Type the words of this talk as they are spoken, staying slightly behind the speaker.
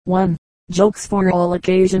1. Jokes for all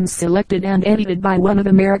occasions, selected and edited by one of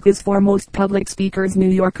America's foremost public speakers, New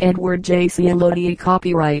York, Edward J. C. Elodie.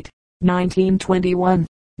 Copyright 1921,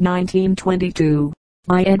 1922.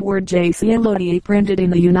 By Edward J. C. Elodie. Printed in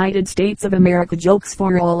the United States of America. Jokes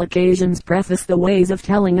for all occasions. Preface. The ways of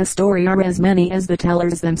telling a story are as many as the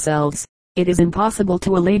tellers themselves. It is impossible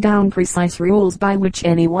to lay down precise rules by which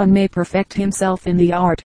anyone may perfect himself in the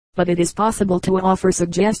art, but it is possible to offer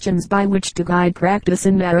suggestions by which to guide practice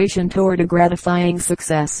in narration toward a gratifying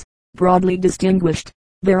success. Broadly distinguished,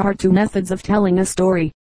 there are two methods of telling a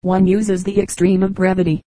story. One uses the extreme of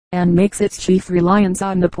brevity, and makes its chief reliance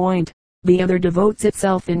on the point. The other devotes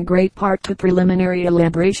itself in great part to preliminary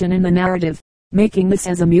elaboration in the narrative, making this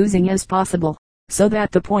as amusing as possible, so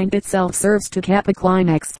that the point itself serves to cap a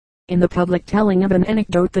climax. In the public telling of an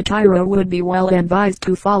anecdote, the tyro would be well advised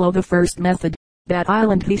to follow the first method. That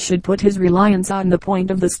island he should put his reliance on the point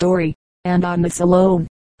of the story, and on this alone.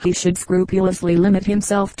 He should scrupulously limit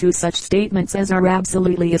himself to such statements as are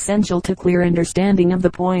absolutely essential to clear understanding of the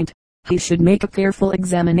point. He should make a careful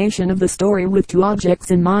examination of the story with two objects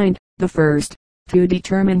in mind. The first, to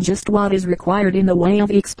determine just what is required in the way of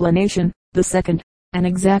explanation. The second, an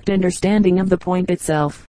exact understanding of the point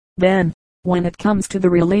itself. Then, when it comes to the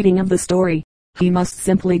relating of the story, he must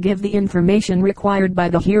simply give the information required by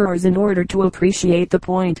the hearers in order to appreciate the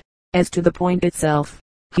point. As to the point itself,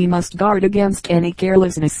 he must guard against any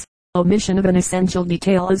carelessness. Omission of an essential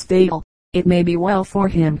detail is fatal. It may be well for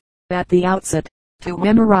him, at the outset, to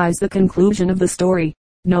memorize the conclusion of the story.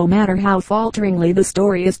 No matter how falteringly the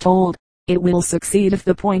story is told, it will succeed if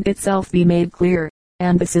the point itself be made clear,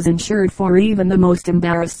 and this is ensured for even the most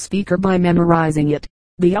embarrassed speaker by memorizing it.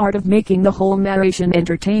 The art of making the whole narration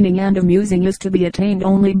entertaining and amusing is to be attained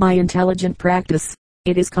only by intelligent practice.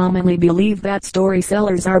 It is commonly believed that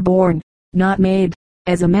storytellers are born, not made.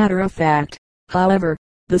 As a matter of fact, however,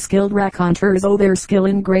 the skilled raconteurs owe their skill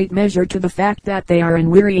in great measure to the fact that they are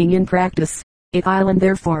unwearying in practice. It island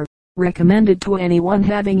therefore recommended to anyone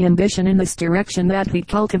having ambition in this direction that he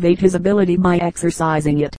cultivate his ability by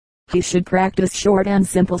exercising it. He should practice short and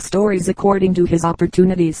simple stories according to his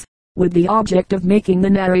opportunities, with the object of making the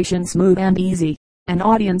narration smooth and easy. An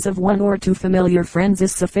audience of one or two familiar friends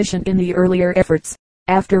is sufficient in the earlier efforts.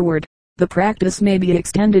 Afterward, the practice may be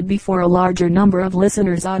extended before a larger number of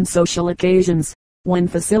listeners on social occasions. When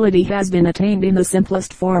facility has been attained in the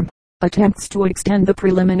simplest form, attempts to extend the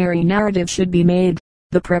preliminary narrative should be made.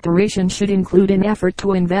 The preparation should include an effort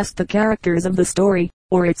to invest the characters of the story,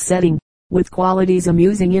 or its setting, with qualities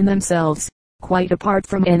amusing in themselves, quite apart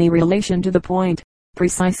from any relation to the point.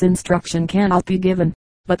 Precise instruction cannot be given,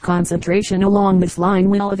 but concentration along this line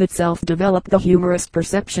will of itself develop the humorous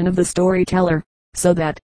perception of the storyteller, so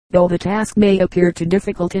that, though the task may appear too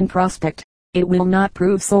difficult in prospect, it will not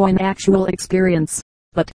prove so in actual experience.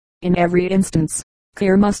 But, in every instance,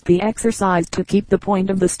 care must be exercised to keep the point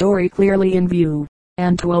of the story clearly in view,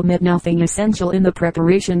 and to omit nothing essential in the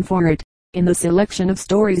preparation for it. In the selection of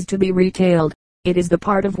stories to be retailed, it is the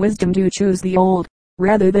part of wisdom to choose the old,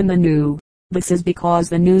 rather than the new. This is because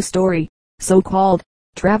the new story, so called,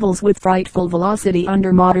 travels with frightful velocity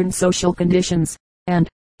under modern social conditions, and,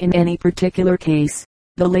 in any particular case,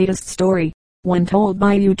 the latest story, when told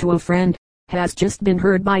by you to a friend, has just been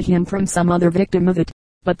heard by him from some other victim of it.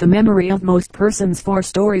 But the memory of most persons for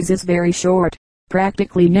stories is very short.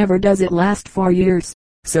 Practically never does it last for years.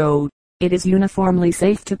 So, it is uniformly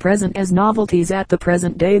safe to present as novelties at the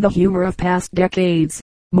present day the humor of past decades.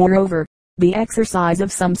 Moreover, the exercise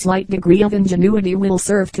of some slight degree of ingenuity will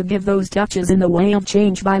serve to give those touches in the way of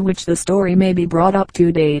change by which the story may be brought up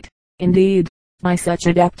to date. Indeed, by such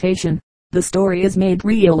adaptation, the story is made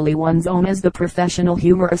really one's own, as the professional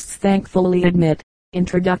humorists thankfully admit.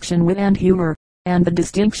 Introduction, wit and humor, and the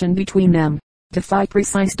distinction between them, defy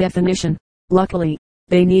precise definition. Luckily,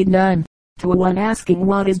 they need none. To one asking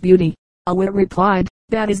what is beauty, a wit replied,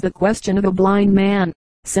 that is the question of a blind man.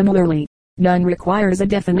 Similarly, none requires a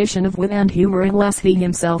definition of wit and humor unless he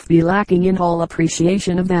himself be lacking in all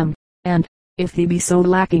appreciation of them, and, if he be so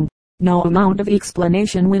lacking, no amount of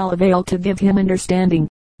explanation will avail to give him understanding.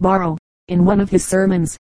 Borrow, in one of his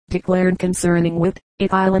sermons, declared concerning wit,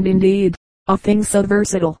 it island indeed, a thing so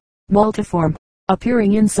versatile, multiform,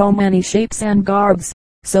 appearing in so many shapes and garbs,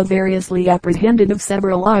 so variously apprehended of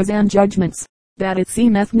several eyes and judgments, that it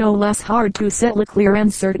seemeth no less hard to settle a clear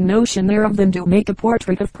and certain notion thereof than to make a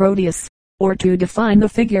portrait of Proteus, or to define the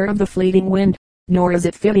figure of the fleeting wind. Nor is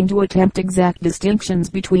it fitting to attempt exact distinctions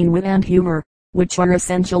between wit and humor, which are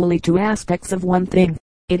essentially two aspects of one thing.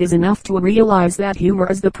 It is enough to realize that humor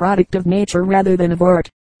is the product of nature rather than of art,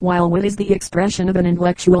 while wit is the expression of an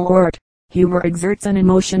intellectual art. Humor exerts an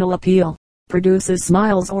emotional appeal, produces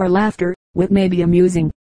smiles or laughter. Wit may be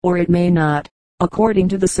amusing, or it may not, according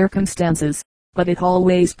to the circumstances, but it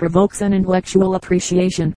always provokes an intellectual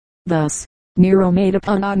appreciation. Thus, Nero made a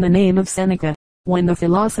pun on the name of Seneca, when the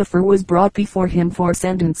philosopher was brought before him for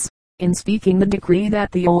sentence, in speaking the decree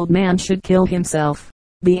that the old man should kill himself.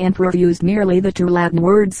 The emperor used merely the two Latin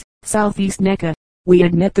words, Southeast Neca. We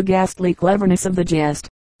admit the ghastly cleverness of the jest,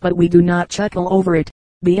 but we do not chuckle over it.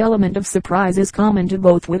 The element of surprise is common to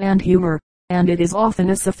both wit and humor, and it is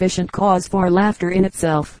often a sufficient cause for laughter in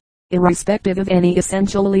itself, irrespective of any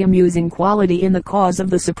essentially amusing quality in the cause of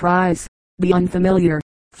the surprise. The unfamiliar,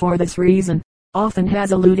 for this reason, often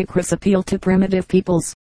has a ludicrous appeal to primitive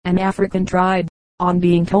peoples. An African tribe, on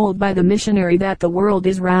being told by the missionary that the world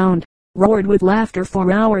is round, roared with laughter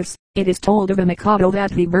for hours. It is told of a Mikado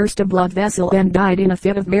that he burst a blood vessel and died in a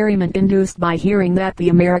fit of merriment induced by hearing that the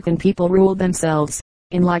American people ruled themselves.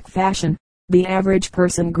 In like fashion, the average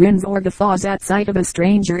person grins or guffaws at sight of a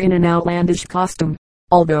stranger in an outlandish costume,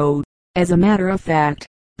 although, as a matter of fact,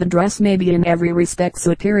 the dress may be in every respect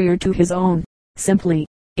superior to his own. Simply,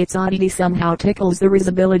 its oddity somehow tickles the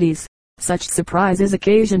risibilities. Such surprise is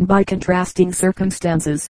occasioned by contrasting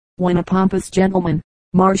circumstances. When a pompous gentleman,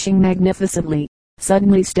 marching magnificently,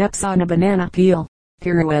 suddenly steps on a banana peel,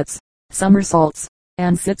 pirouettes, somersaults,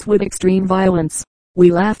 and sits with extreme violence,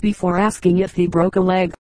 we laugh before asking if he broke a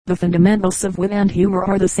leg. The fundamentals of wit and humor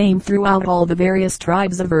are the same throughout all the various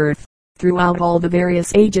tribes of earth, throughout all the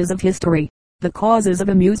various ages of history. The causes of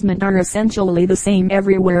amusement are essentially the same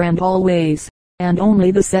everywhere and always, and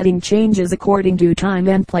only the setting changes according to time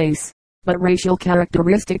and place. But racial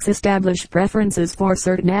characteristics establish preferences for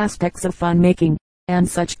certain aspects of fun making, and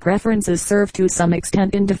such preferences serve to some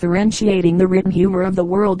extent in differentiating the written humor of the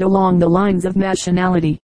world along the lines of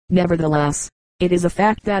nationality. Nevertheless, it is a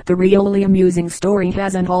fact that the really amusing story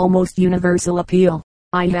has an almost universal appeal.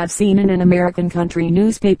 I have seen in an American country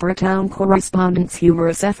newspaper a town correspondent's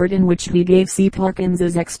humorous effort in which he gave C.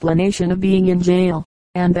 Parkins's explanation of being in jail,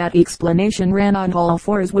 and that explanation ran on all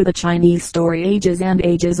fours with a Chinese story ages and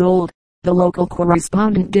ages old. The local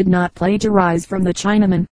correspondent did not plagiarize from the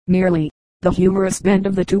Chinaman, merely, the humorous bent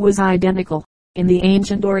of the two was identical. In the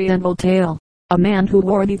ancient Oriental tale, a man who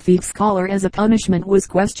wore the thief's collar as a punishment was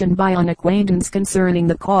questioned by an acquaintance concerning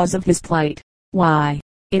the cause of his plight. Why,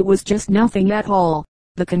 it was just nothing at all,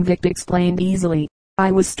 the convict explained easily.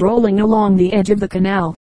 I was strolling along the edge of the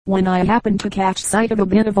canal, when I happened to catch sight of a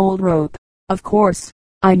bit of old rope. Of course,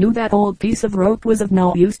 I knew that old piece of rope was of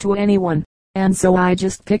no use to anyone, and so I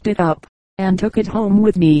just picked it up, and took it home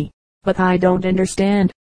with me. But I don't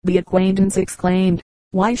understand, the acquaintance exclaimed.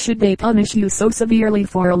 Why should they punish you so severely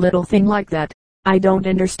for a little thing like that? I don't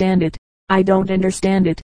understand it. I don't understand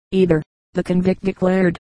it, either, the convict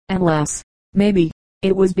declared. Unless, maybe,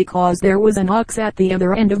 it was because there was an ox at the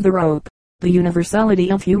other end of the rope. The universality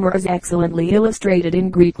of humor is excellently illustrated in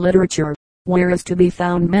Greek literature, where is to be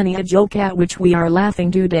found many a joke at which we are laughing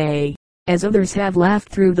today, as others have laughed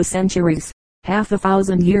through the centuries. Half a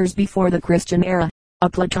thousand years before the Christian era, a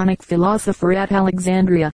Platonic philosopher at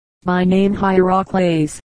Alexandria, by name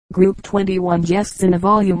Hierocles, grouped 21 jests in a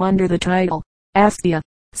volume under the title, Astia.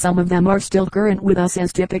 Some of them are still current with us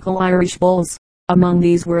as typical Irish bulls. Among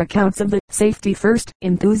these were accounts of the safety first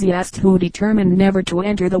enthusiast who determined never to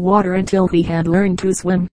enter the water until he had learned to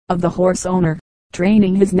swim, of the horse owner,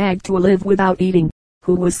 training his nag to live without eating,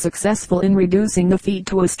 who was successful in reducing the feed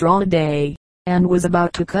to a straw a day, and was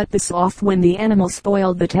about to cut this off when the animal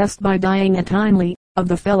spoiled the test by dying untimely, of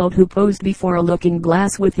the fellow who posed before a looking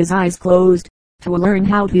glass with his eyes closed, to learn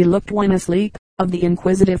how he looked when asleep, of the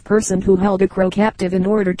inquisitive person who held a crow captive in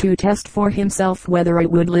order to test for himself whether it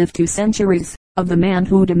would live 2 centuries, of the man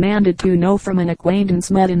who demanded to know from an acquaintance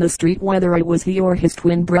met in the street whether it was he or his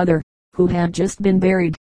twin brother, who had just been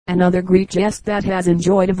buried. Another Greek jest that has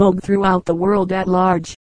enjoyed a vogue throughout the world at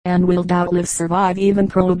large, and will doubtless survive even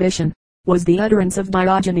prohibition, was the utterance of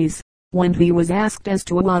Diogenes, when he was asked as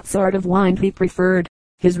to what sort of wine he preferred.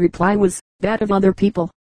 His reply was, that of other people.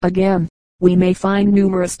 Again, we may find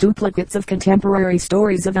numerous duplicates of contemporary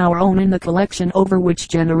stories of our own in the collection over which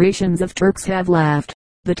generations of Turks have laughed,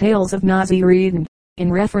 the tales of Nasir-ed-Din.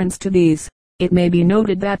 In reference to these, it may be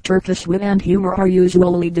noted that Turkish wit and humor are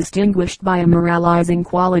usually distinguished by a moralizing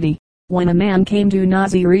quality. When a man came to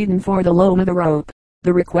Nasir-ed-Din for the loan of a rope,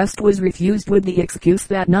 the request was refused with the excuse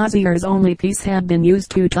that Nasir's only piece had been used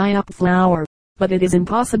to tie up flour. But it is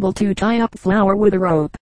impossible to tie up flour with a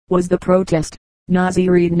rope, was the protest.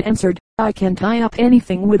 Nasir-ed-Din answered, I can tie up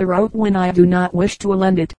anything with a rope when I do not wish to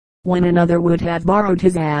lend it. When another would have borrowed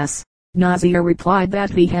his ass, Nasir replied that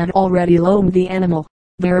he had already loaned the animal.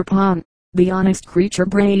 Thereupon, the honest creature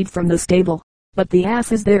brayed from the stable. But the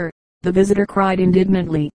ass is there, the visitor cried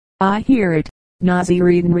indignantly. I hear it.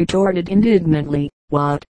 Nasreddin retorted indignantly.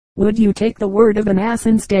 What? Would you take the word of an ass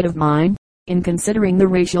instead of mine? In considering the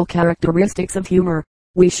racial characteristics of humor,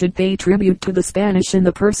 we should pay tribute to the Spanish in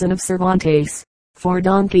the person of Cervantes. For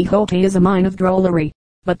Don Quixote is a mine of drollery,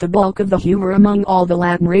 but the bulk of the humor among all the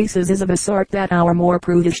Latin races is of a sort that our more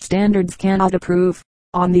prudish standards cannot approve.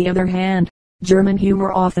 On the other hand, German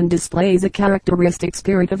humor often displays a characteristic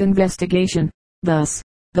spirit of investigation. Thus,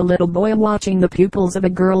 the little boy watching the pupils of a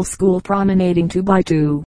girls' school promenading 2 by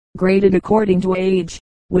 2, graded according to age,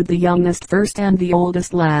 with the youngest first and the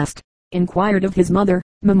oldest last, inquired of his mother,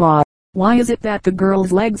 Mamma, why is it that the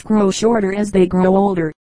girls' legs grow shorter as they grow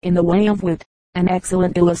older? In the way of wit, an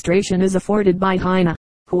excellent illustration is afforded by Heine,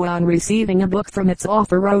 who on receiving a book from its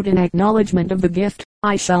author wrote in acknowledgment of the gift,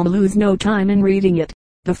 I shall lose no time in reading it.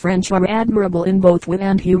 The French are admirable in both wit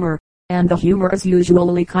and humor, and the humor is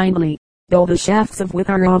usually kindly, though the shafts of wit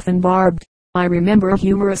are often barbed. I remember a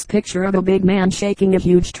humorous picture of a big man shaking a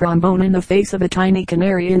huge trombone in the face of a tiny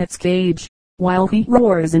canary in its cage, while he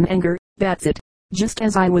roars in anger. That's it, just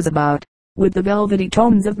as I was about, with the velvety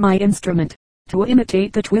tones of my instrument, to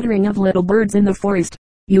imitate the twittering of little birds in the forest.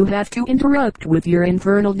 You have to interrupt with your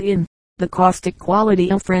infernal din. The caustic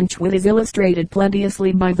quality of French wit is illustrated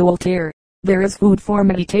plenteously by Voltaire. There is food for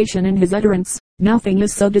meditation in his utterance. Nothing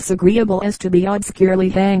is so disagreeable as to be obscurely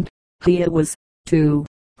hanged. He it was, too,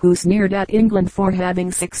 who sneered at England for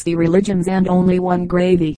having 60 religions and only one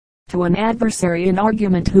gravy. To an adversary in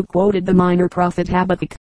argument who quoted the minor prophet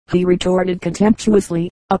Habakkuk, he retorted contemptuously,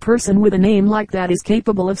 a person with a name like that is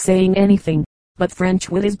capable of saying anything. But French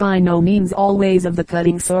wit is by no means always of the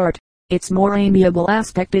cutting sort. Its more amiable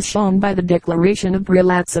aspect is shown by the declaration of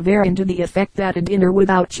Brillat Savarin to the effect that a dinner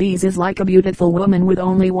without cheese is like a beautiful woman with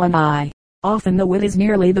only one eye. Often the wit is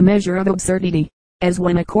nearly the measure of absurdity, as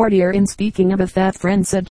when a courtier in speaking of a fat friend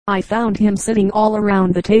said, I found him sitting all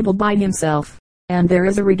around the table by himself. And there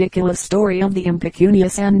is a ridiculous story of the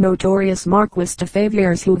impecunious and notorious Marquis de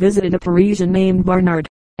Favieres who visited a Parisian named Barnard,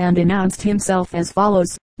 and announced himself as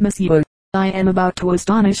follows, Monsieur, I am about to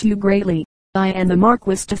astonish you greatly. I am the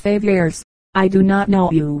Marquis de Favieres. I do not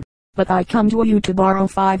know you, but I come to you to borrow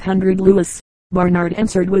 500 louis. Barnard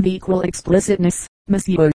answered with equal explicitness,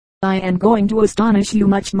 Monsieur, I am going to astonish you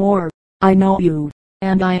much more. I know you,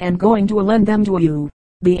 and I am going to lend them to you.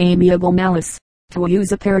 The amiable malice, to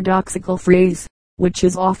use a paradoxical phrase, which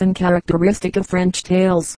is often characteristic of French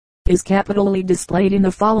tales, is capitally displayed in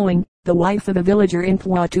the following. The wife of a villager in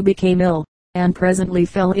Poitou became ill, and presently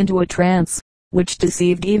fell into a trance, which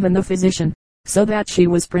deceived even the physician, so that she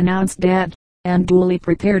was pronounced dead, and duly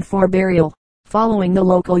prepared for burial. Following the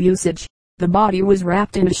local usage, the body was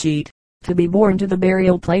wrapped in a sheet, to be borne to the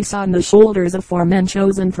burial place on the shoulders of 4 men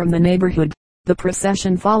chosen from the neighborhood. The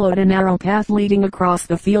procession followed a narrow path leading across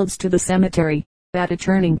the fields to the cemetery. At a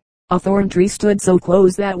turning, a thorn tree stood so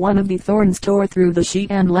close that one of the thorns tore through the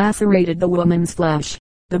sheet and lacerated the woman's flesh.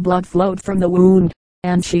 The blood flowed from the wound,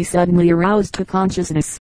 and she suddenly aroused to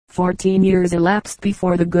consciousness. 14 years elapsed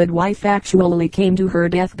before the good wife actually came to her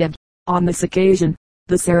deathbed. On this occasion,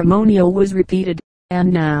 the ceremonial was repeated,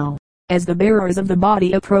 and now, as the bearers of the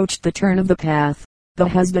body approached the turn of the path, the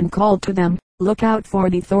husband called to them, look out for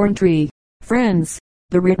the thorn tree. Friends,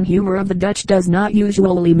 the written humor of the Dutch does not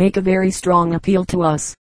usually make a very strong appeal to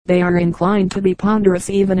us. They are inclined to be ponderous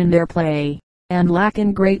even in their play, and lack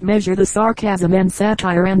in great measure the sarcasm and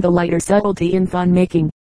satire and the lighter subtlety in fun-making.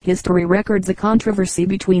 History records a controversy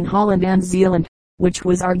between Holland and Zealand, which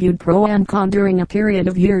was argued pro and con during a period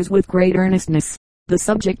of years with great earnestness. The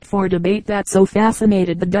subject for debate that so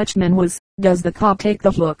fascinated the Dutchmen was, does the cob take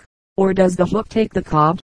the hook, or does the hook take the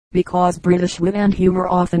cob? Because British wit and humor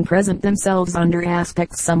often present themselves under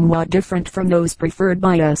aspects somewhat different from those preferred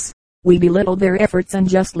by us, we belittle their efforts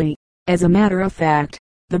unjustly. As a matter of fact,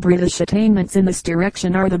 the British attainments in this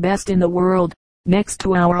direction are the best in the world, next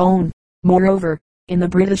to our own. Moreover, in the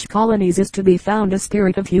British colonies is to be found a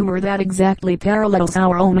spirit of humor that exactly parallels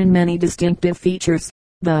our own in many distinctive features.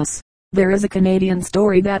 Thus, there is a Canadian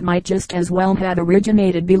story that might just as well have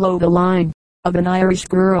originated below the line, of an Irish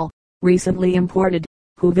girl, recently imported,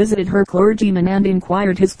 who visited her clergyman and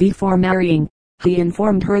inquired his fee for marrying. He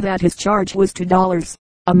informed her that his charge was $2.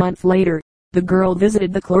 A month later, the girl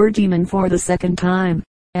visited the clergyman for the second time,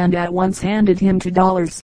 and at once handed him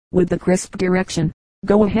 $2, with the crisp direction,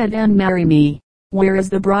 go ahead and marry me. Where is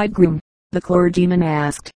the bridegroom? The clergyman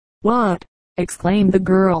asked. What? Exclaimed the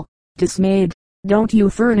girl, dismayed. Don't you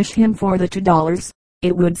furnish him for the $2?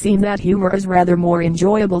 It would seem that humor is rather more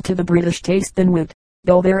enjoyable to the British taste than wit,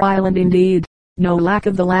 though their island indeed, no lack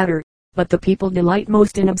of the latter, but the people delight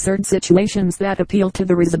most in absurd situations that appeal to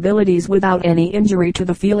the risibilities without any injury to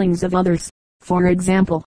the feelings of others. For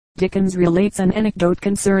example, Dickens relates an anecdote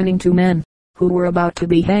concerning two men, who were about to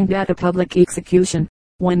be hanged at a public execution.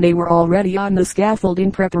 When they were already on the scaffold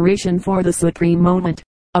in preparation for the supreme moment,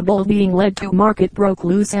 a bull being led to market broke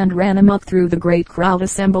loose and ran amok through the great crowd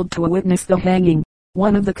assembled to witness the hanging.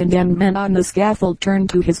 One of the condemned men on the scaffold turned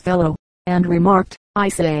to his fellow, and remarked, "I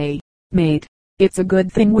say, mate, it's a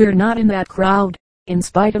good thing we're not in that crowd." In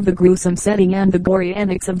spite of the gruesome setting and the gory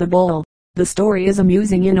antics of the bull, the story is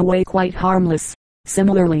amusing in a way quite harmless.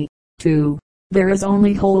 Similarly, too, there is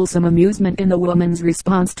only wholesome amusement in the woman's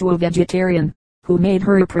response to a vegetarian, who made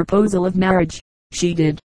her a proposal of marriage. She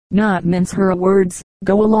did not mince her words.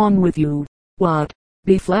 "Go along with you. What?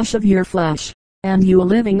 Be flesh of your flesh, and you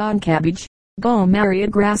living on cabbage? Go marry a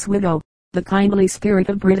grass widow." The kindly spirit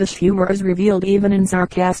of British humor is revealed even in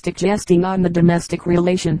sarcastic jesting on the domestic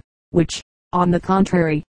relation, which, on the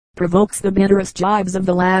contrary, provokes the bitterest jibes of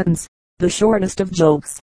the Latins. The shortest of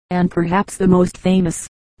jokes, and perhaps the most famous,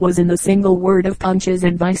 was in the single word of Punch's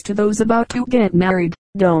advice to those about to get married: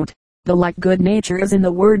 "Don't." The like good nature is in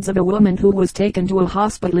the words of a woman who was taken to a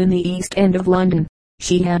hospital in the East End of London.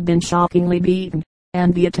 She had been shockingly beaten,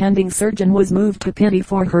 and the attending surgeon was moved to pity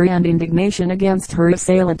for her and indignation against her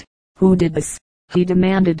assailant. "Who did this?" he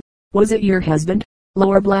demanded. "Was it your husband?"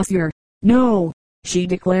 "Lord bless yer, no," she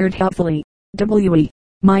declared helpfully. "W.E.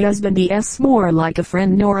 my husband is more like a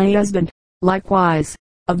friend nor a husband." Likewise,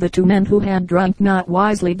 of the two men who had drunk not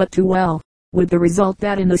wisely but too well, with the result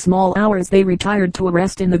that in the small hours they retired to a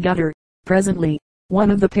rest in the gutter. Presently, one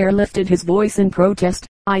of the pair lifted his voice in protest.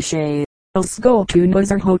 "I say, us go to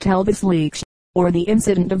another hotel this week." Or the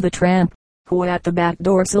incident of the tramp, who at the back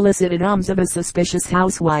door solicited alms of a suspicious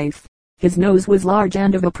housewife. His nose was large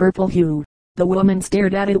and of a purple hue. The woman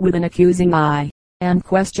stared at it with an accusing eye, and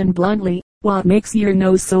questioned bluntly, "What makes your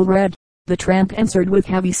nose so red?" The tramp answered with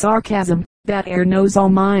heavy sarcasm, "That air nose o'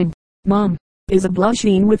 mine, mum, is a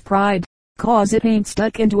blushing with pride, 'cause it ain't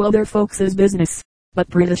stuck into other folks' business." But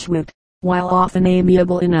British wit, while often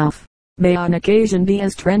amiable enough, may on occasion be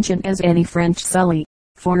as trenchant as any French sully.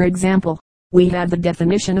 For example, we have the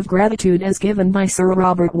definition of gratitude as given by Sir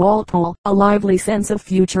Robert Walpole: "A lively sense of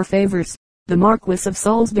future favors." The Marquis of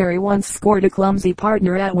Salisbury once scored a clumsy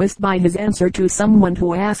partner at whist by his answer to someone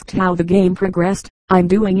who asked how the game progressed: "I'm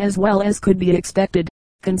doing as well as could be expected,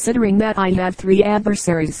 considering that I had 3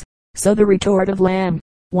 adversaries." So the retort of Lamb,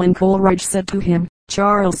 when Coleridge said to him,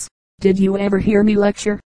 "Charles, did you ever hear me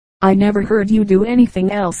lecture? I never heard you do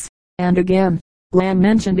anything else." And again, Lamb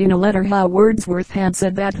mentioned in a letter how Wordsworth had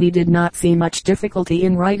said that he did not see much difficulty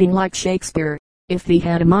in writing like Shakespeare, if he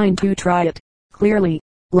had a mind to try it. Clearly,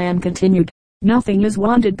 Lamb continued, nothing is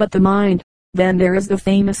wanted but the mind. Then there is the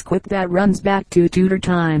famous quip that runs back to Tudor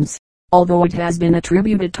times, although it has been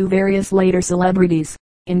attributed to various later celebrities,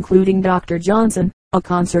 including Dr. Johnson. A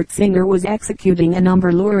concert singer was executing a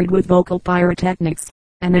number lurid with vocal pyrotechnics.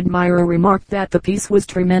 An admirer remarked that the piece was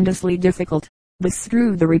tremendously difficult. This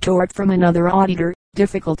drew the retort from another auditor: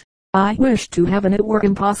 "Difficult? I wish to heaven it were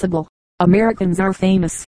impossible." Americans are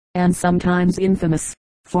famous, and sometimes infamous,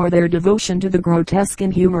 for their devotion to the grotesque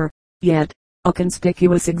in humor. Yet, a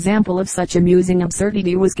conspicuous example of such amusing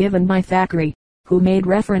absurdity was given by Thackeray, who made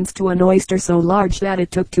reference to an oyster so large that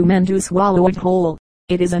it took 2 men to swallow it whole.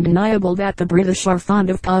 It is undeniable that the British are fond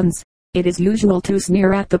of puns. It is usual to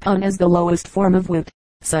sneer at the pun as the lowest form of wit.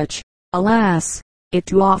 Such, alas, it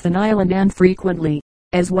too often island and frequently,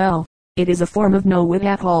 as well, it is a form of no wit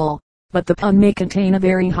at all. But the pun may contain a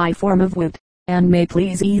very high form of wit, and may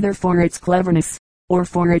please either for its cleverness, or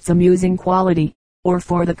for its amusing quality, or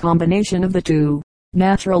for the combination of the two.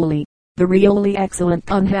 Naturally, the really excellent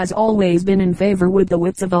pun has always been in favor with the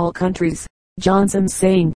wits of all countries. Johnson's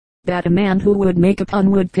saying, that a man who would make a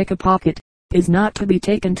pun would pick a pocket, is not to be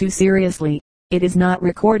taken too seriously. It is not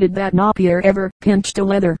recorded that Napier ever pinched a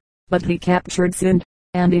leather, but he captured Sind,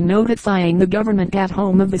 and in notifying the government at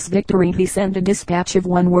home of this victory he sent a dispatch of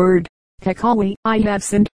 1 word: "Hekawi, I have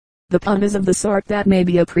Sind." The pun is of the sort that may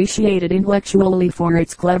be appreciated intellectually for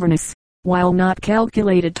its cleverness, while not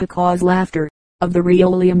calculated to cause laughter. Of the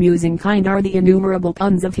really amusing kind are the innumerable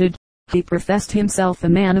puns of Hid. He professed himself a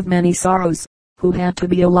man of many sorrows, who had to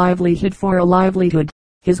be a livelihood for a livelihood.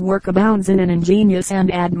 His work abounds in an ingenious and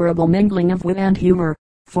admirable mingling of wit and humor.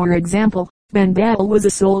 For example, Ben Bell was a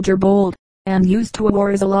soldier bold, and used to war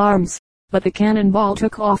his alarms, but the cannon ball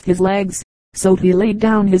took off his legs, so he laid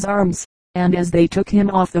down his arms, and as they took him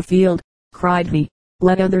off the field, cried he,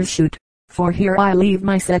 "Let others shoot, for here I leave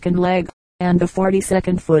my 2nd leg, and the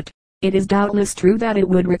 42nd foot." It is doubtless true that it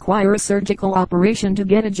would require a surgical operation to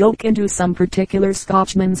get a joke into some particular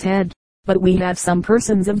Scotchman's head, but we have some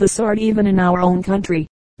persons of the sort even in our own country.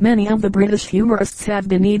 Many of the British humorists have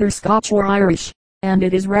been either Scotch or Irish, and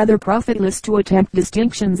it is rather profitless to attempt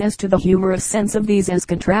distinctions as to the humorous sense of these as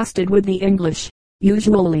contrasted with the English.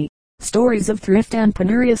 Usually, stories of thrift and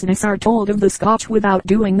penuriousness are told of the Scotch without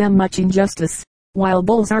doing them much injustice, while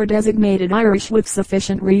bulls are designated Irish with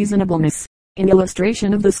sufficient reasonableness. In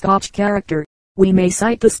illustration of the Scotch character, we may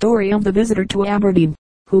cite the story of the visitor to Aberdeen,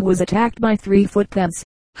 who was attacked by 3 footpads.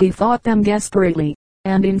 He fought them desperately,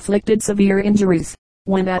 and inflicted severe injuries.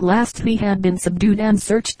 When at last he had been subdued and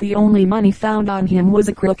searched, the only money found on him was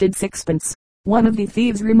a crooked sixpence. One of the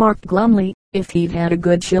thieves remarked glumly, if he'd had a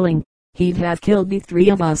good shilling, he'd have killed the 3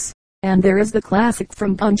 of us. And there is the classic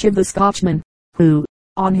from Punch of the Scotchman, who,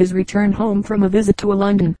 on his return home from a visit to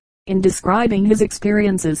London, in describing his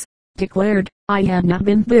experiences, declared, I had not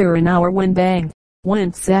been there an hour when bang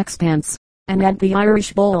went sixpence. And at the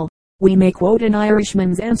Irish Bull, we may quote an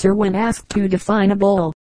Irishman's answer when asked to define a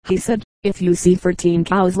bull. He said, if you see 14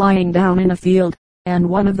 cows lying down in a field, and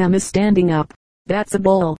one of them is standing up, that's a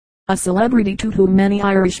bull. A celebrity to whom many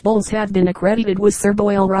Irish bulls have been accredited was Sir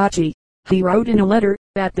Boyle Rochy. He wrote in a letter,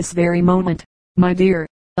 at this very moment, my dear,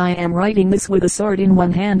 I am writing this with a sword in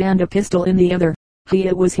one hand and a pistol in the other. He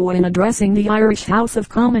it was who in addressing the Irish House of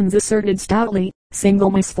Commons asserted stoutly, single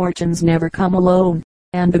misfortunes never come alone,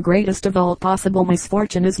 and the greatest of all possible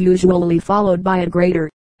misfortune is usually followed by a greater.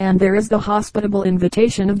 And there is the hospitable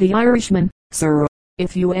invitation of the Irishman, Sir,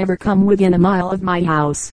 if you ever come within a mile of my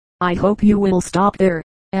house, I hope you will stop there.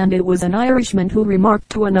 And it was an Irishman who remarked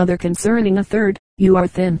to another concerning a third, you are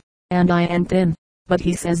thin, and I am thin, but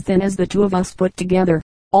he's as thin as the 2 of us put together.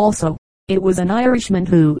 Also, it was an Irishman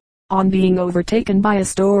who, on being overtaken by a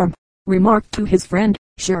storm, remarked to his friend,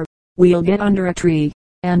 sure, we'll get under a tree,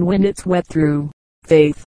 and when it's wet through,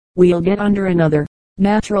 faith, we'll get under another.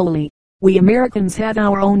 Naturally, we Americans had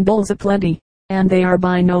our own bulls aplenty, and they are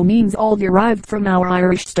by no means all derived from our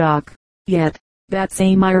Irish stock. Yet, that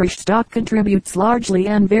same Irish stock contributes largely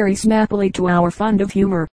and very snappily to our fund of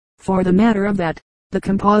humor. For the matter of that, the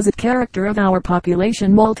composite character of our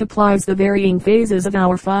population multiplies the varying phases of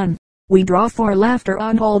our fun. We draw for laughter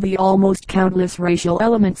on all the almost countless racial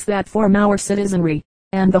elements that form our citizenry,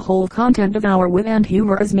 and the whole content of our wit and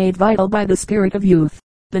humor is made vital by the spirit of youth.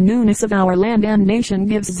 The newness of our land and nation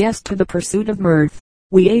gives zest to the pursuit of mirth.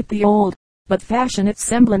 We ape the old, but fashion its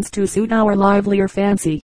semblance to suit our livelier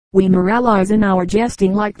fancy. We moralize in our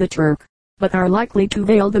jesting like the Turk, but are likely to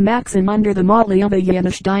veil the maxim under the motley of a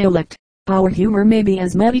Yiddish dialect. Our humor may be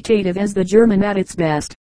as meditative as the German at its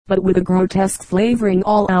best, but with a grotesque flavoring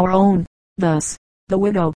all our own. Thus, the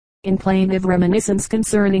widow, in plaintive reminiscence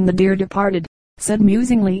concerning the dear departed, said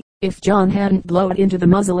musingly, if John hadn't blowed into the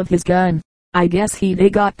muzzle of his gun, I guess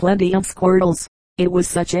he'd got plenty of squirtles. It was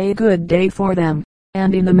such a good day for them.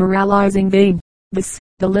 And in the moralizing vein,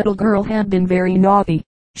 the little girl had been very naughty.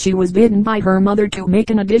 She was bidden by her mother to make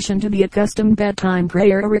an addition to the accustomed bedtime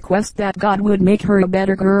prayer, a request that God would make her a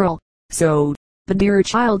better girl. So, the dear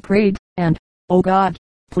child prayed, and, oh God,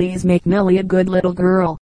 please make Millie a good little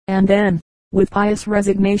girl. And then, with pious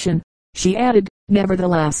resignation, she added,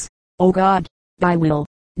 nevertheless, oh God, thy will,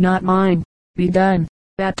 not mine, be done.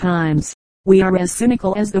 At times, we are as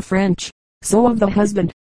cynical as the French. So of the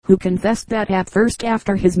husband, who confessed that at first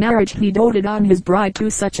after his marriage he doted on his bride to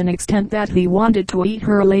such an extent that he wanted to eat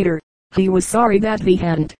her later. He was sorry that he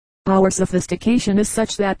hadn't. Our sophistication is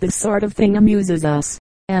such that this sort of thing amuses us,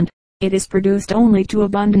 and it is produced only too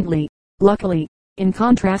abundantly. Luckily, in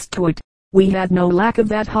contrast to it, we had no lack of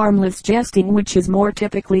that harmless jesting which is more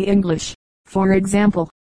typically English. For example,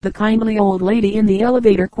 the kindly old lady in the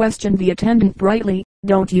elevator questioned the attendant brightly,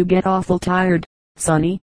 don't you get awful tired,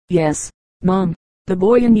 Sonny? Yes, Mum. The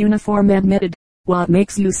boy in uniform admitted. What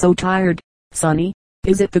makes you so tired, Sonny?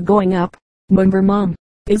 Is it the going up? Mumber Mum.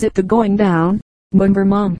 Is it the going down? Mumber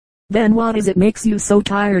Mum. Then what is it makes you so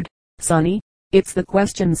tired, Sonny? It's the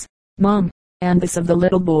questions, Mum. And this of the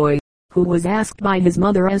little boy, who was asked by his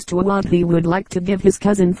mother as to what he would like to give his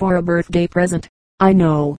cousin for a birthday present. I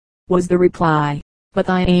know, was the reply, but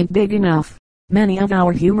I ain't big enough. Many of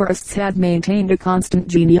our humorists have maintained a constant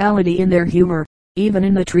geniality in their humor, even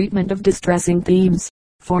in the treatment of distressing themes.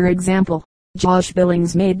 For example, Josh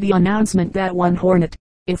Billings made the announcement that one hornet,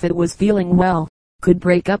 if it was feeling well, could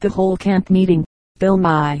break up the whole camp meeting. Bill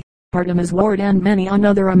Nye, Artemus Ward and many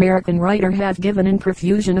another American writer have given in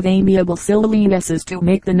profusion of amiable sillinesses to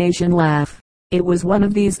make the nation laugh. It was one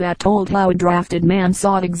of these that told how a drafted man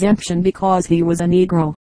sought exemption because he was a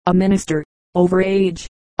Negro, a minister, over age,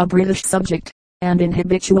 a British subject, and an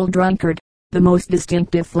habitual drunkard. The most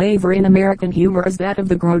distinctive flavor in American humor is that of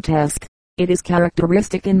the grotesque. It is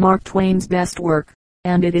characteristic in Mark Twain's best work,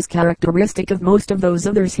 and it is characteristic of most of those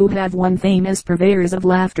others who have won fame as purveyors of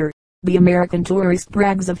laughter. The American tourist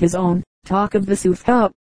brags of his own talk of the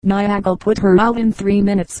sofa. Niagara put her out in 3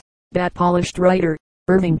 minutes. That polished writer,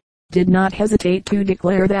 Irving, did not hesitate to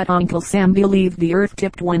declare that Uncle Sam believed the earth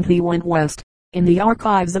tipped when he went west. In the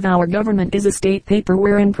archives of our government is a state paper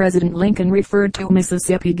wherein President Lincoln referred to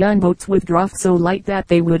Mississippi gunboats with drafts so light that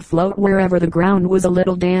they would float wherever the ground was a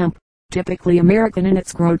little damp. Typically American in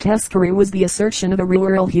its grotesquerie was the assertion of a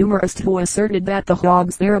rural humorist who asserted that the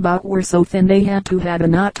hogs thereabout were so thin they had to have a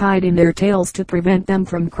knot tied in their tails to prevent them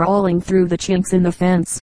from crawling through the chinks in the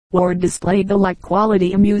fence. Ward displayed the like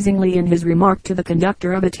quality amusingly in his remark to the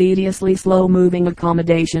conductor of a tediously slow-moving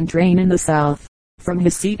accommodation train in the South, from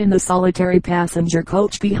his seat in the solitary passenger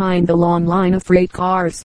coach behind the long line of freight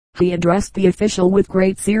cars. He addressed the official with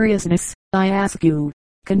great seriousness. "I ask you,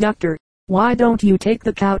 conductor, why don't you take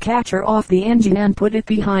the cowcatcher off the engine and put it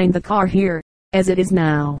behind the car here? As it is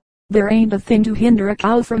now, there ain't a thing to hinder a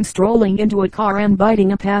cow from strolling into a car and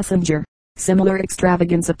biting a passenger." Similar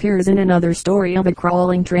extravagance appears in another story of a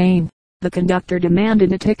crawling train. The conductor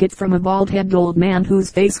demanded a ticket from a bald-headed old man whose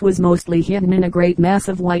face was mostly hidden in a great mass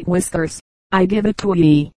of white whiskers. "I give it to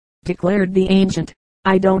ye," declared the ancient.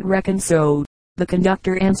 "I don't reckon so." The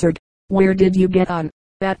conductor answered, "Where did you get on?"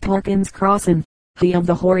 "At Parkins Crossin'." He of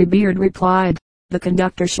the hoary beard replied. The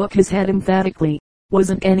conductor shook his head emphatically.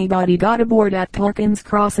 "Wasn't anybody got aboard at Parkins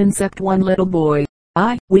Crossin' 'cept one little boy?"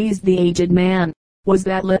 "Aye," wheezed the aged man. "Was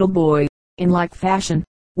that little boy?" "In like fashion.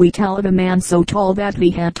 We tell of a man so tall that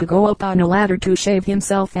he had to go up on a ladder to shave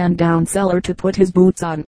himself and down cellar to put his boots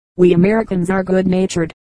on. We Americans are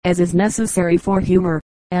good-natured, as is necessary for humor,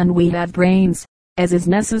 and we have brains, as is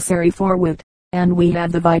necessary for wit, and we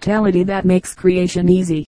have the vitality that makes creation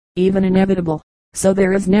easy, even inevitable. So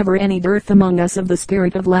there is never any dearth among us of the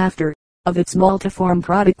spirit of laughter, of its multiform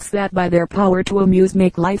products that by their power to amuse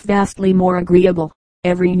make life vastly more agreeable.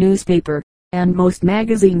 Every newspaper, and most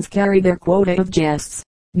magazines carry their quota of jests.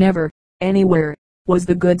 Never, anywhere, was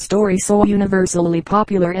the good story so universally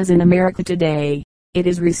popular as in America today. It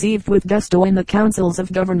is received with gusto in the councils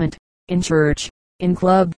of government, in church, in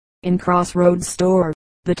club, in crossroads store.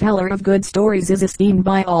 The teller of good stories is esteemed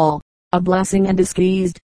by all, a blessing and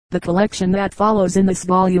displeased. The collection that follows in this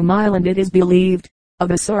volume island, it is believed,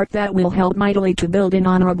 of a sort that will help mightily to build an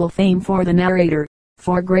honorable fame for the narrator.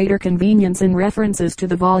 For greater convenience in references to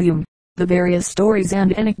the volume, the various stories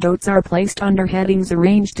and anecdotes are placed under headings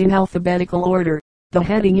arranged in alphabetical order. The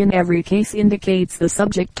heading in every case indicates the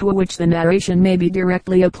subject to which the narration may be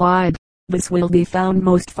directly applied. This will be found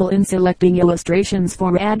most full in selecting illustrations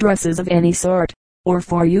for addresses of any sort, or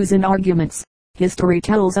for use in arguments. History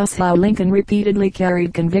tells us how Lincoln repeatedly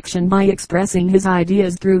carried conviction by expressing his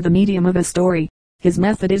ideas through the medium of a story. His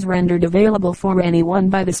method is rendered available for anyone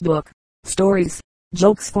by this book. Stories,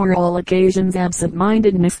 jokes for all occasions.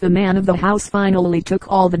 Absent-mindedness. The man of the house finally took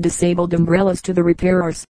all the disabled umbrellas to the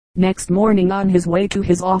repairers. Next morning on his way to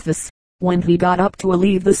his office, when he got up to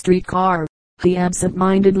leave the streetcar, he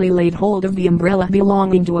absent-mindedly laid hold of the umbrella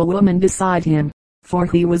belonging to a woman beside him, for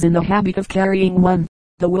he was in the habit of carrying one.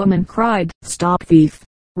 The woman cried, "Stop thief!"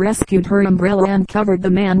 rescued her umbrella and covered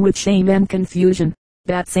the man with shame and confusion.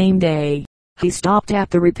 That same day, he stopped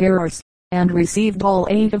at the repairers, and received all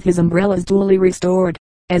 8 of his umbrellas duly restored.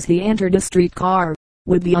 As he entered a streetcar,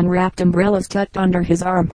 with the unwrapped umbrellas tucked under his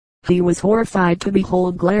arm, he was horrified to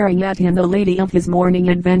behold glaring at him the lady of his morning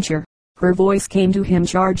adventure. Her voice came to him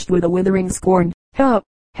charged with a withering scorn. "Hup,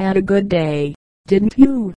 had a good day, didn't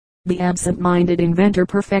you?" The absent-minded inventor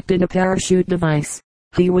perfected a parachute device.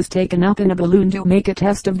 He was taken up in a balloon to make a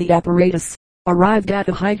test of the apparatus. Arrived at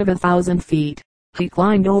a height of 1,000 feet, he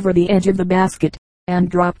climbed over the edge of the basket, and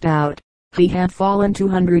dropped out. He had fallen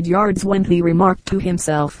 200 yards when he remarked to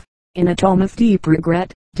himself, in a tone of deep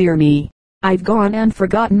regret, "Dear me, I've gone and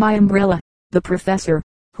forgotten my umbrella." The professor,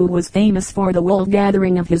 who was famous for the wool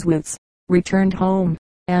gathering of his wits, returned home,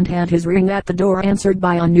 and had his ring at the door answered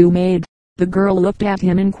by a new maid. The girl looked at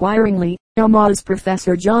him inquiringly. "Was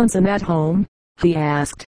Professor Johnson at home?" he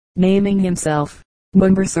asked, naming himself.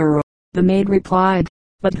 "Mumber, sir," the maid replied,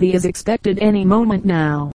 "but he is expected any moment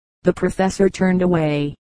now." The professor turned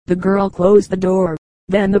away. The girl closed the door.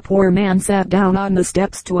 Then the poor man sat down on the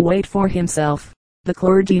steps to await for himself. The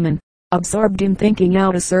clergyman, absorbed in thinking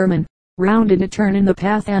out a sermon, rounded a turn in the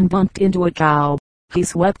path and bumped into a cow. He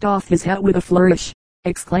swept off his hat with a flourish,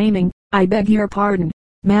 exclaiming, "I beg your pardon,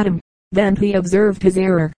 madam." Then he observed his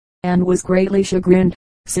error, and was greatly chagrined.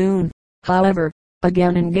 Soon, however,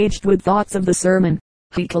 again engaged with thoughts of the sermon,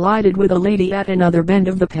 he collided with a lady at another bend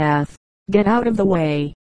of the path. "Get out of the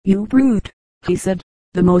way, you brute," he said.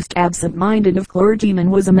 The most absent-minded of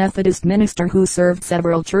clergymen was a Methodist minister who served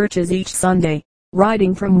several churches each Sunday,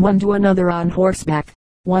 riding from one to another on horseback.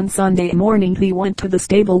 One Sunday morning he went to the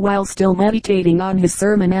stable while still meditating on his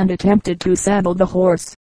sermon and attempted to saddle the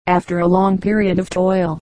horse. After a long period of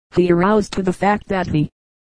toil, he aroused to the fact that he